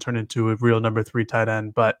 pounds and turn into a real number 3 tight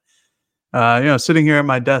end. But sitting here at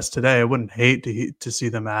my desk today, I wouldn't hate to see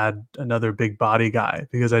them add another big body guy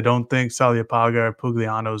because I don't think Saliapaga or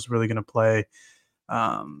Pugliano is really going to play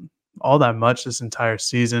all that much this entire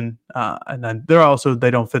season. And then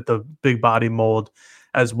they don't fit the big body mold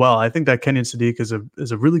as well. I think that Kenyon Sadiq is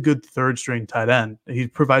a really good third string tight end. He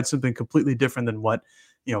provides something completely different than what,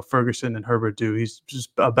 Ferguson and Herbert do. He's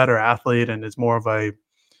just a better athlete and is more of a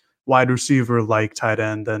wide receiver like tight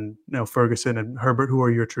end than Ferguson and Herbert, who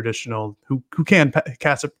are your traditional, who can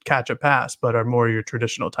catch a pass, but are more your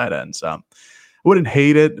traditional tight ends. I wouldn't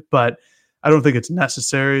hate it, but I don't think it's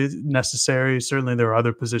necessary. Certainly there are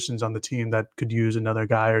other positions on the team that could use another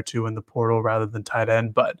guy or two in the portal rather than tight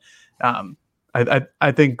end. But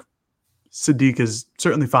I think Sadiq is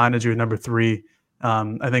certainly fine as your number 3.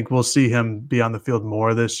 I think we'll see him be on the field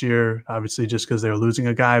more this year, obviously just because they're losing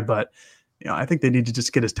a guy. But I think they need to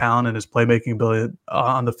just get his talent and his playmaking ability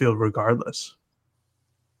on the field regardless.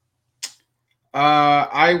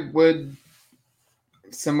 I would,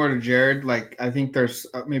 similar to Jared, I think there's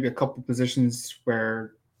maybe a couple positions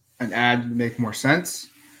where an ad would make more sense.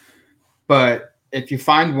 But if you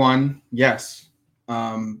find one, yes.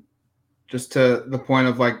 Just to the point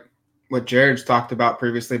of what Jared's talked about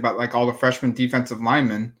previously about all the freshman defensive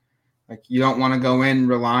linemen, you don't want to go in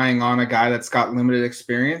relying on a guy that's got limited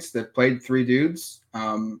experience that played 3 dudes.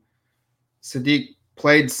 Sadiq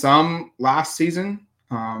played some last season.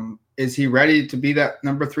 Is he ready to be that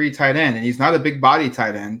number 3 tight end? And he's not a big body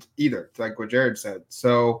tight end either, like what Jared said.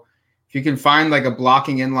 So if you can find a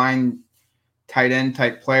blocking inline tight end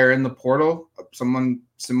type player in the portal, someone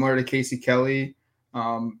similar to Casey Kelly,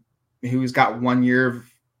 who's got 1 year of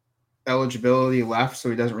eligibility left, so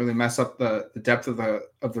he doesn't really mess up the depth of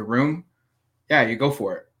the room, yeah, you go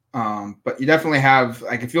for it. But you definitely have,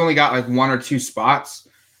 if you only got 1 or 2 spots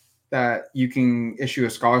that you can issue a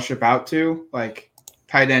scholarship out to,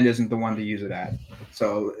 tight end isn't the one to use it at.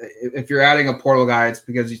 So if you're adding a portal guy, it's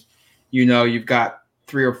because you've got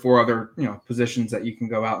 3 or 4 other positions that you can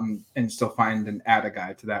go out and still find and add a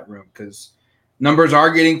guy to that room, because numbers are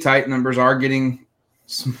getting tight. Numbers are getting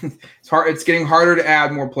it's hard. It's getting harder to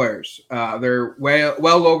add more players. They're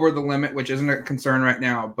well over the limit, which isn't a concern right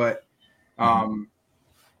now. But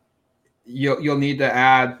you'll need to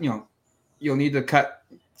add. You'll need to cut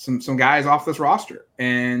some guys off this roster,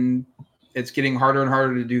 and it's getting harder and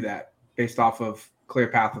harder to do that based off of clear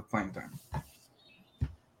path of playing time.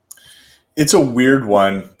 It's a weird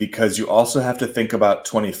one because you also have to think about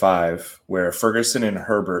 25, where Ferguson and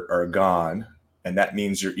Herbert are gone. And that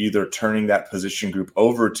means you're either turning that position group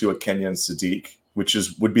over to a Kenyon Sadiq, which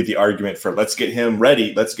would be the argument for let's get him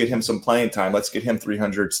ready. Let's get him some playing time. Let's get him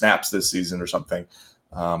 300 snaps this season or something.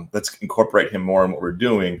 Let's incorporate him more in what we're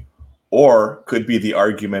doing. Or could be the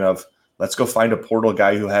argument of let's go find a portal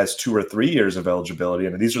guy who has 2 or 3 years of eligibility.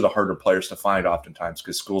 And these are the harder players to find oftentimes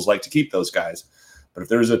because schools like to keep those guys. But if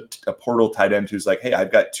there's a portal tight end who's hey,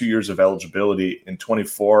 I've got 2 years of eligibility in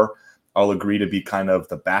 24, I'll agree to be kind of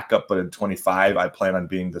the backup, but in 25, I plan on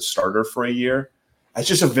being the starter for a year. It's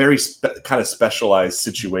just a very kind of specialized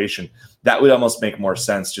situation. That would almost make more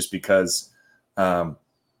sense just because by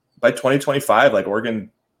 2025,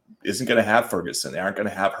 Oregon isn't going to have Ferguson. They aren't going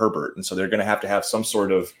to have Herbert. And so they're going to have some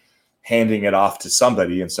sort of handing it off to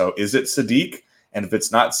somebody. And so is it Sadiq? And if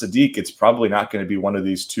it's not Sadiq, it's probably not going to be one of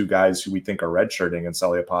these 2 guys who we think are redshirting in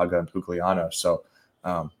Saliapaga and Pugliano. So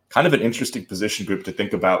kind of an interesting position group to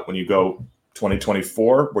think about when you go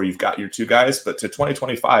 2024, where you've got your 2 guys, but to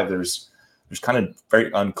 2025, there's kind of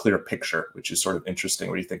very unclear picture, which is sort of interesting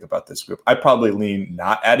when you think about this group. I probably lean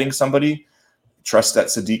not adding somebody, trust that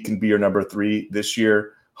Sadiq can be your number 3 this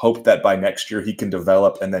year, hope that by next year he can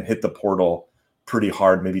develop and then hit the portal pretty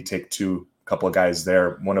hard, maybe take a couple of guys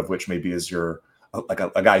there, one of which maybe is your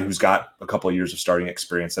a guy who's got a couple of years of starting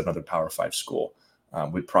experience at another Power 5 school.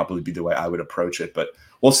 Would probably be the way I would approach it, but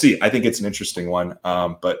we'll see. I think it's an interesting one,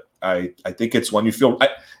 but I think it's one you feel.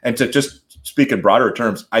 And to just speak in broader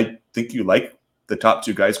terms, I think you like the top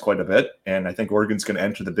 2 guys quite a bit, and I think Oregon's going to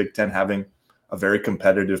enter the Big Ten having a very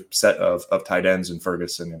competitive set of tight ends in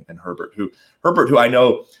Ferguson and Herbert, who I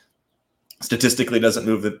know statistically doesn't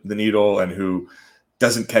move the needle and who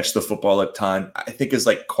doesn't catch the football a ton. I think has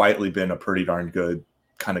quietly been a pretty darn good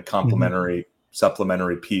kind of complementary.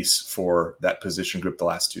 Supplementary piece for that position group the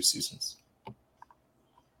last 2 seasons.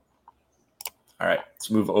 All right, let's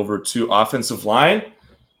move over to offensive line,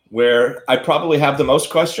 where I probably have the most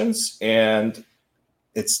questions, and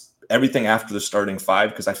it's everything after the starting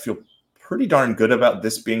 5 because I feel pretty darn good about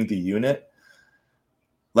this being the unit.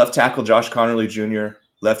 Left tackle Josh Connerly Jr.,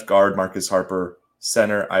 left guard Marcus Harper,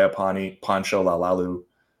 center Iapani Pancho Lalalu,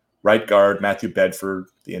 right guard Matthew Bedford,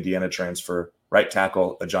 the Indiana transfer, right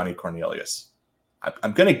tackle Ajani Cornelius.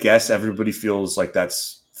 I'm going to guess everybody feels like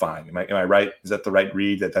that's fine. Am I right? Is that the right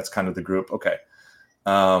read? That's kind of the group? Okay.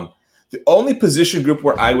 The only position group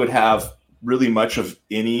where I would have really much of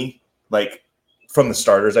any, like from the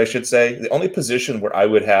starters, I should say, the only position where I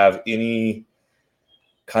would have any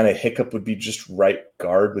kind of hiccup would be just right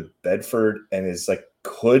guard with Bedford, and is like,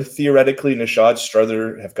 could theoretically Nishad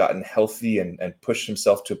Strother have gotten healthy and pushed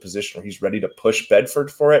himself to a position where he's ready to push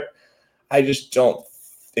Bedford for it? I just don't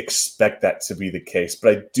expect that to be the case,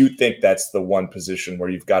 but I do think that's the one position where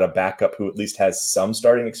you've got a backup who at least has some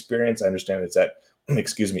starting experience. I understand it's at,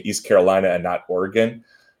 East Carolina and not Oregon.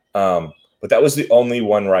 But that was the only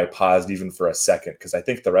one where I paused even for a second, because I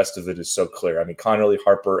think the rest of it is so clear. I mean, Connerly,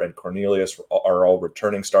 Harper, and Cornelius are all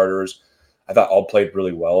returning starters. I thought all played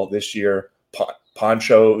really well this year.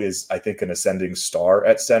 Poncho is, I think, an ascending star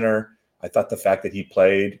at center. I thought the fact that he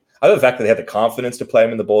played – I thought the fact that they had the confidence to play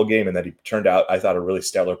him in the bowl game and that he turned out, I thought, a really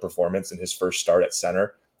stellar performance in his first start at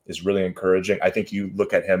center is really encouraging. I think you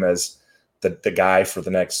look at him as the guy for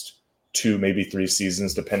the next 2, maybe 3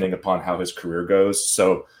 seasons, depending upon how his career goes.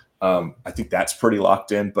 So I think that's pretty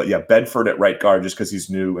locked in. But yeah, Bedford at right guard, just because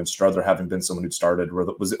he's new, and Strother having been someone who'd started,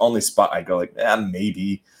 was the only spot I go like,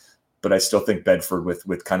 maybe. But I still think Bedford,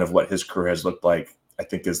 with kind of what his career has looked like, I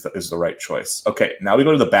think is the right choice. Okay, now we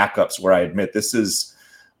go to the backups, where I admit this is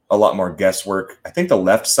a lot more guesswork. I think the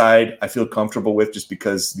left side I feel comfortable with, just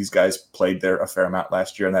because these guys played there a fair amount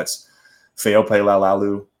last year, and that's Feope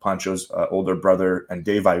Lalalu, Poncho's older brother, and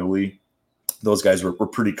Dave Iuli. Those guys were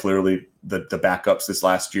pretty clearly the backups this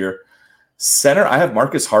last year. Center, I have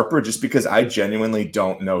Marcus Harper, just because I genuinely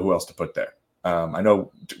don't know who else to put there. I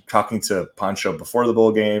know, talking to Poncho before the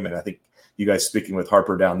bowl game, and I think you guys speaking with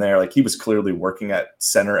Harper down there, like, he was clearly working at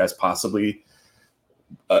center as possibly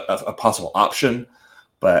a possible option,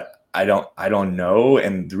 but I don't know.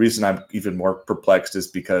 And the reason I'm even more perplexed is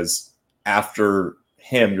because after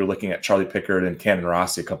him, you're looking at Charlie Pickard and Cannon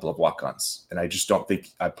Rossi, a couple of walk-ons, and I just don't think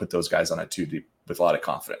I put those guys on it too deep with a lot of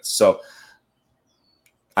confidence. So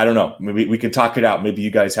I don't know. Maybe we can talk it out. Maybe you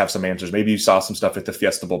guys have some answers. Maybe you saw some stuff at the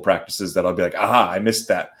Fiesta Bowl practices that I'll be like, I missed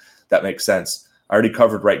that. That makes sense. I already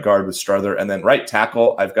covered right guard with Strother, and then right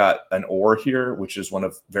tackle, I've got an or here, which is one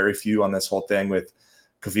of very few on this whole thing, with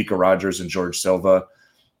Kavika Rogers and George Silva.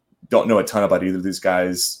 Don't know a ton about either of these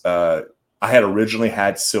guys. I had originally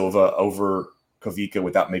had Silva over Kavika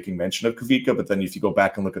without making mention of Kavika, but then if you go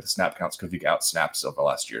back and look at the snap counts, Kavika outsnapped Silva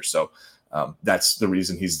last year. So that's the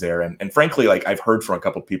reason he's there. And frankly, like, I've heard from a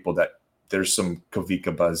couple of people that there's some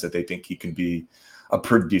Kavika buzz, that they think he can be a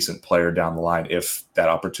pretty decent player down the line if that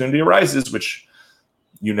opportunity arises, which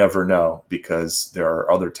you never know, because there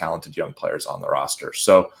are other talented young players on the roster.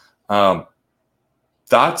 So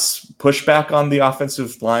thoughts, pushback on the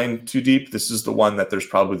offensive line too deep? This is the one that there's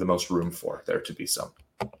probably the most room for there to be some.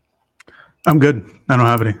 I'm good. I don't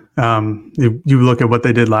have any. You look at what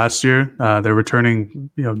they did last year. They're returning,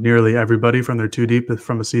 nearly everybody from their 2 deep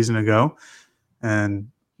from a season ago, and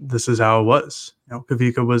this is how it was.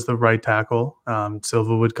 Kavika was the right tackle.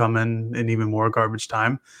 Silva would come in even more garbage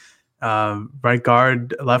time. Right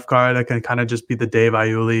guard, left guard, that can kind of just be the Dave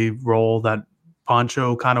Iuli role that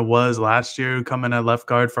Poncho kind of was last year, coming at left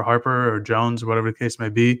guard for Harper or Jones, or whatever the case may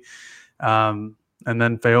be. And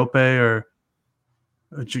then Feope or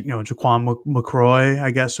Jaquan McCroy,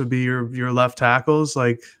 I guess, would be your left tackles.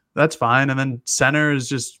 Like, that's fine. And then center is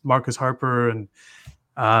just Marcus Harper, and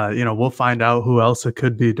we'll find out who else it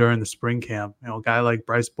could be during the spring camp. A guy like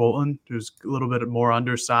Bryce Bolton, who's a little bit more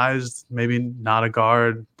undersized, maybe not a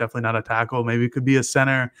guard, definitely not a tackle, maybe it could be a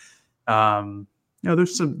center.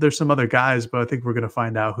 There's some other guys, but I think we're going to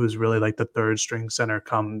find out who's really like the third string center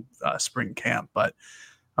come spring camp. But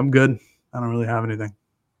I'm good. I don't really have anything.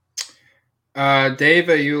 Dave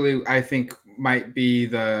Iuli, I think, might be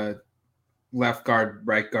the left guard,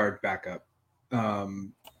 right guard backup.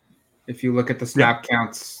 If you look at the snap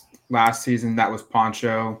counts last season, that was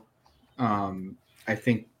Poncho. I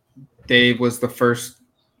think Dave was the first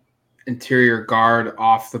interior guard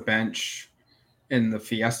off the bench in the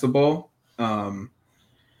Fiesta Bowl.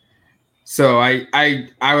 So I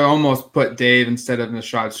would almost put Dave instead of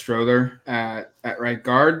Nishad Strother at right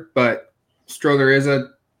guard, but Strother is a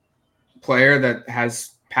player that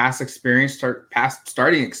has past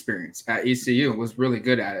starting experience at ECU, was really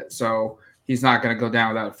good at it. So he's not going to go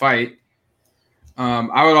down without a fight.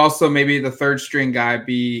 I would also, maybe the third string guy,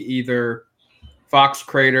 be either Fox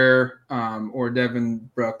Crater or Devin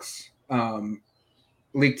Brooks.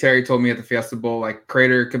 Leek Terry told me at the Fiesta Bowl, like,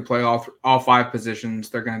 Crater can play all 5 positions.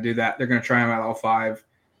 They're going to do that. They're going to try him at all 5.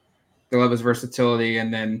 They love his versatility.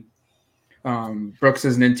 And then Brooks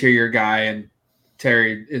is an interior guy, and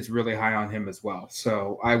Terry is really high on him as well.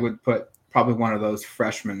 So I would put probably one of those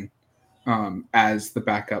freshmen as the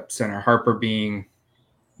backup center, Harper being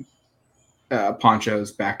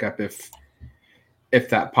Poncho's backup if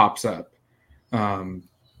that pops up.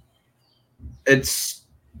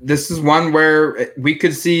 This is one where we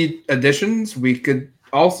could see additions. We could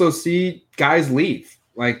also see guys leave.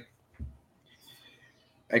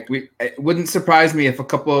 It wouldn't surprise me if a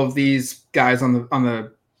couple of these guys on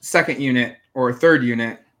the second unit or third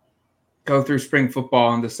unit go through spring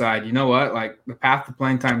football and decide, you know what, like the path to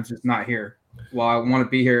playing time is just not here. Well, I want to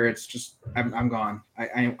be here. It's just I'm gone.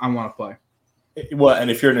 I want to play. Well, and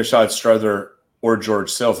if you're Nishad Strother or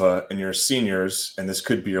George Silva and you're seniors, and this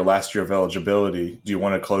could be your last year of eligibility, do you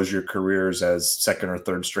want to close your careers as second or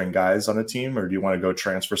third string guys on a team, or do you want to go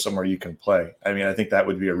transfer somewhere you can play? I mean, I think that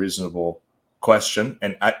would be a reasonable question.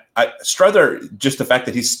 And Strother, just the fact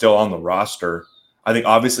that he's still on the roster, I think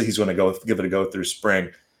obviously he's going to give it a go through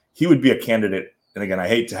spring. He would be a candidate. And again, I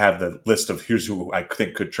hate to have the list of here's who I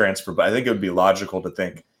think could transfer, but I think it would be logical to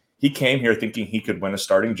think he came here thinking he could win a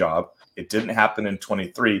starting job. It didn't happen in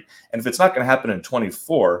 23. And if it's not going to happen in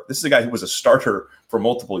 24, this is a guy who was a starter for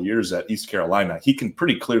multiple years at East Carolina. He can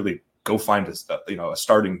pretty clearly go find a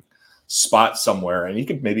starting spot somewhere, and he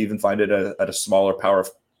can maybe even find it at a smaller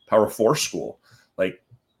Power 4 school. Like,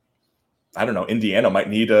 I don't know, Indiana might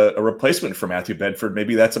need a replacement for Matthew Bedford.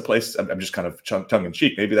 Maybe that's a place. I'm just kind of tongue in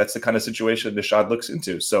cheek. Maybe that's the kind of situation Nishad looks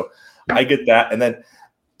into. So I get that. And then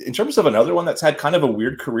in terms of another one that's had kind of a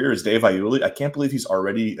weird career is Dave Iuli. I can't believe he's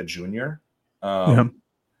already a junior.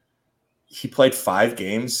 He played 5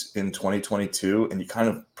 games in 2022, and you kind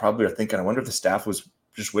of probably are thinking, I wonder if the staff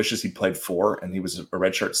just wishes he played 4 and he was a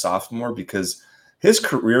redshirt sophomore, because his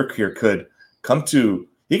career here could get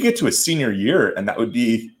to his senior year, and that would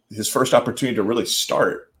be his first opportunity to really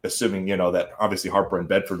start, assuming, that obviously Harper and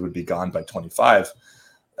Bedford would be gone by 25.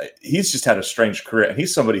 He's just had a strange career, and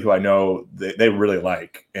he's somebody who I know they really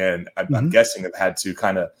like, and I'm guessing have had to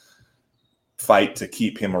kind of fight to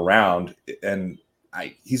keep him around. And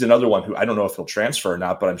he's another one who I don't know if he'll transfer or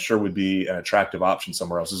not, but I'm sure would be an attractive option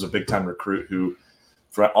somewhere else. He's a big-time recruit who,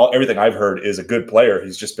 for everything I've heard, is a good player.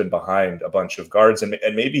 He's just been behind a bunch of guards, and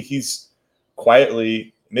maybe he's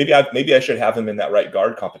quietly – maybe I should have him in that right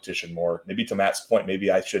guard competition more. Maybe to Matt's point, maybe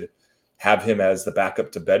I should have him as the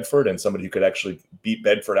backup to Bedford and somebody who could actually beat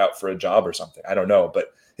Bedford out for a job or something. I don't know,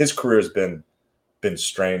 but his career has been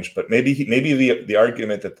strange. But maybe the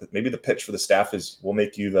argument that maybe the pitch for the staff is, we'll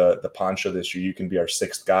make you the Poncho this year. You can be our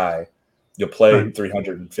 6th guy. You'll play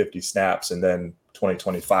 350 snaps, and then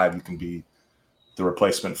 2025 you can be the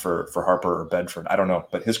replacement for Harper or Bedford. I don't know,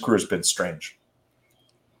 but his career has been strange.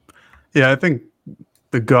 Yeah, I think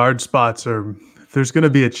the guard spots are – if there's going to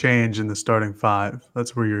be a change in the starting 5,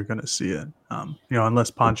 that's where you're going to see it.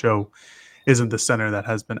 Unless Poncho isn't the center that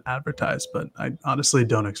has been advertised, but I honestly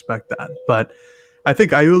don't expect that. But I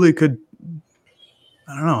think Iuli could –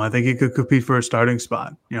 I don't know. I think he could compete for a starting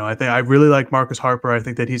spot. I really like Marcus Harper. I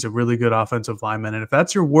think that he's a really good offensive lineman. And if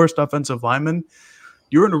that's your worst offensive lineman,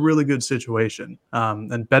 you're in a really good situation.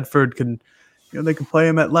 And Bedford can – they can play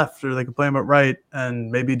him at left or they can play him at right, and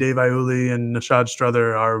maybe Dave Iuli and Nishad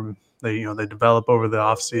Strother they develop over the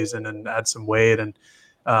offseason and add some weight and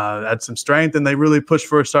add some strength, and they really push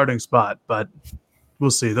for a starting spot. But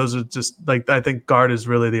we'll see. Those are just I think guard is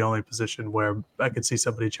really the only position where I could see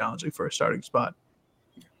somebody challenging for a starting spot.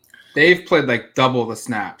 Dave played double the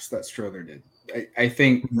snaps that Strother did. I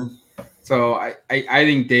think so. I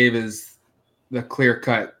think Dave is the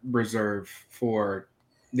clear-cut reserve for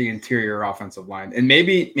the interior offensive line, and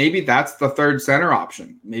maybe that's the third center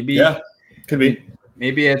option. Maybe could be.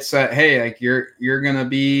 Maybe it's hey, you're gonna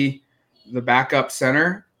be the backup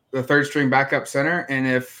center, the third string backup center, and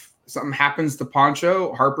if something happens to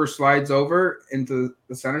Poncho, Harper slides over into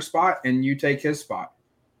the center spot, and you take his spot.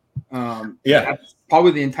 That's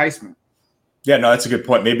probably the enticement. Yeah, no, that's a good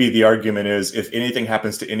point. Maybe the argument is, if anything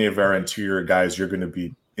happens to any of our interior guys, you're going to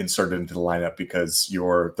be inserted into the lineup because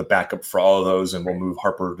you're the backup for all of those, and we'll move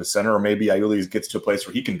Harper to center, or maybe Iuli gets to a place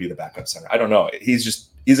where he can be the backup center. I don't know. He's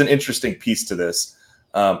an interesting piece to this.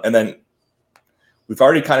 And then we've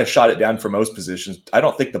already kind of shot it down for most positions. I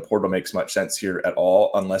don't think the portal makes much sense here at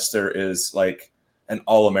all, unless there is an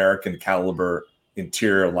All-American caliber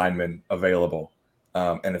interior lineman available.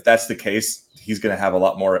 And if that's the case, he's going to have a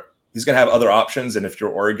lot more. He's going to have other options. And if you're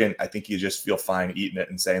Oregon, I think you just feel fine eating it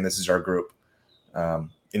and saying, this is our group.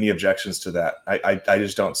 Any objections to that? I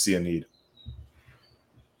just don't see a need.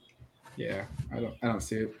 Yeah, I don't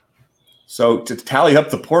see it. So to tally up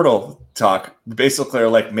the portal talk, basically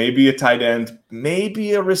are maybe a tight end,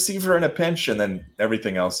 maybe a receiver in a pinch, and then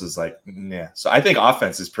everything else is yeah. So I think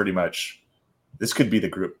offense is pretty much, this could be the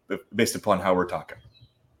group based upon how we're talking.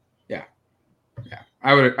 Yeah.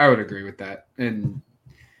 I would agree with that. And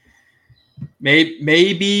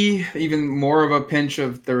Maybe even more of a pinch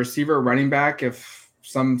of the receiver, running back, if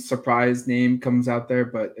some surprise name comes out there,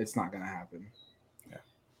 but it's not going to happen. Yeah.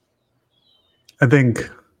 I think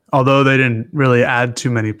although they didn't really add too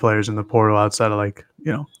many players in the portal outside of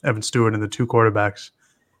Evan Stewart and the 2 quarterbacks,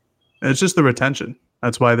 it's just the retention.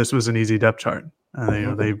 That's why this was an easy depth chart.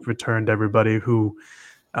 They returned everybody who,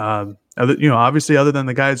 obviously other than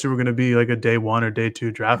the guys who were going to be like a day 1 or day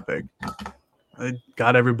 2 draft pick, they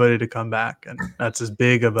got everybody to come back, and that's as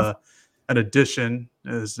big of an addition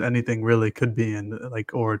as anything really could be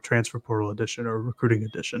or a transfer portal addition or a recruiting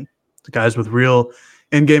addition. The guys with real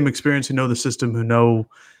in-game experience who know the system, who know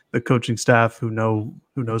the coaching staff, who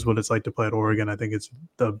knows what it's like to play at Oregon. I think it's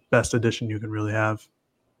the best addition you can really have.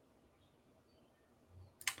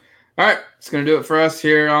 All right, it's going to do it for us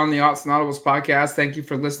here on the Odds and Audibles podcast. Thank you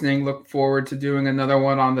for listening. Look forward to doing another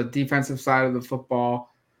one on the defensive side of the football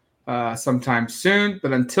sometime soon.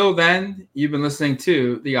 But until then, you've been listening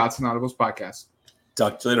to the Odds and Audibles podcast.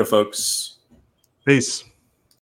 Talk to you later, folks. Peace.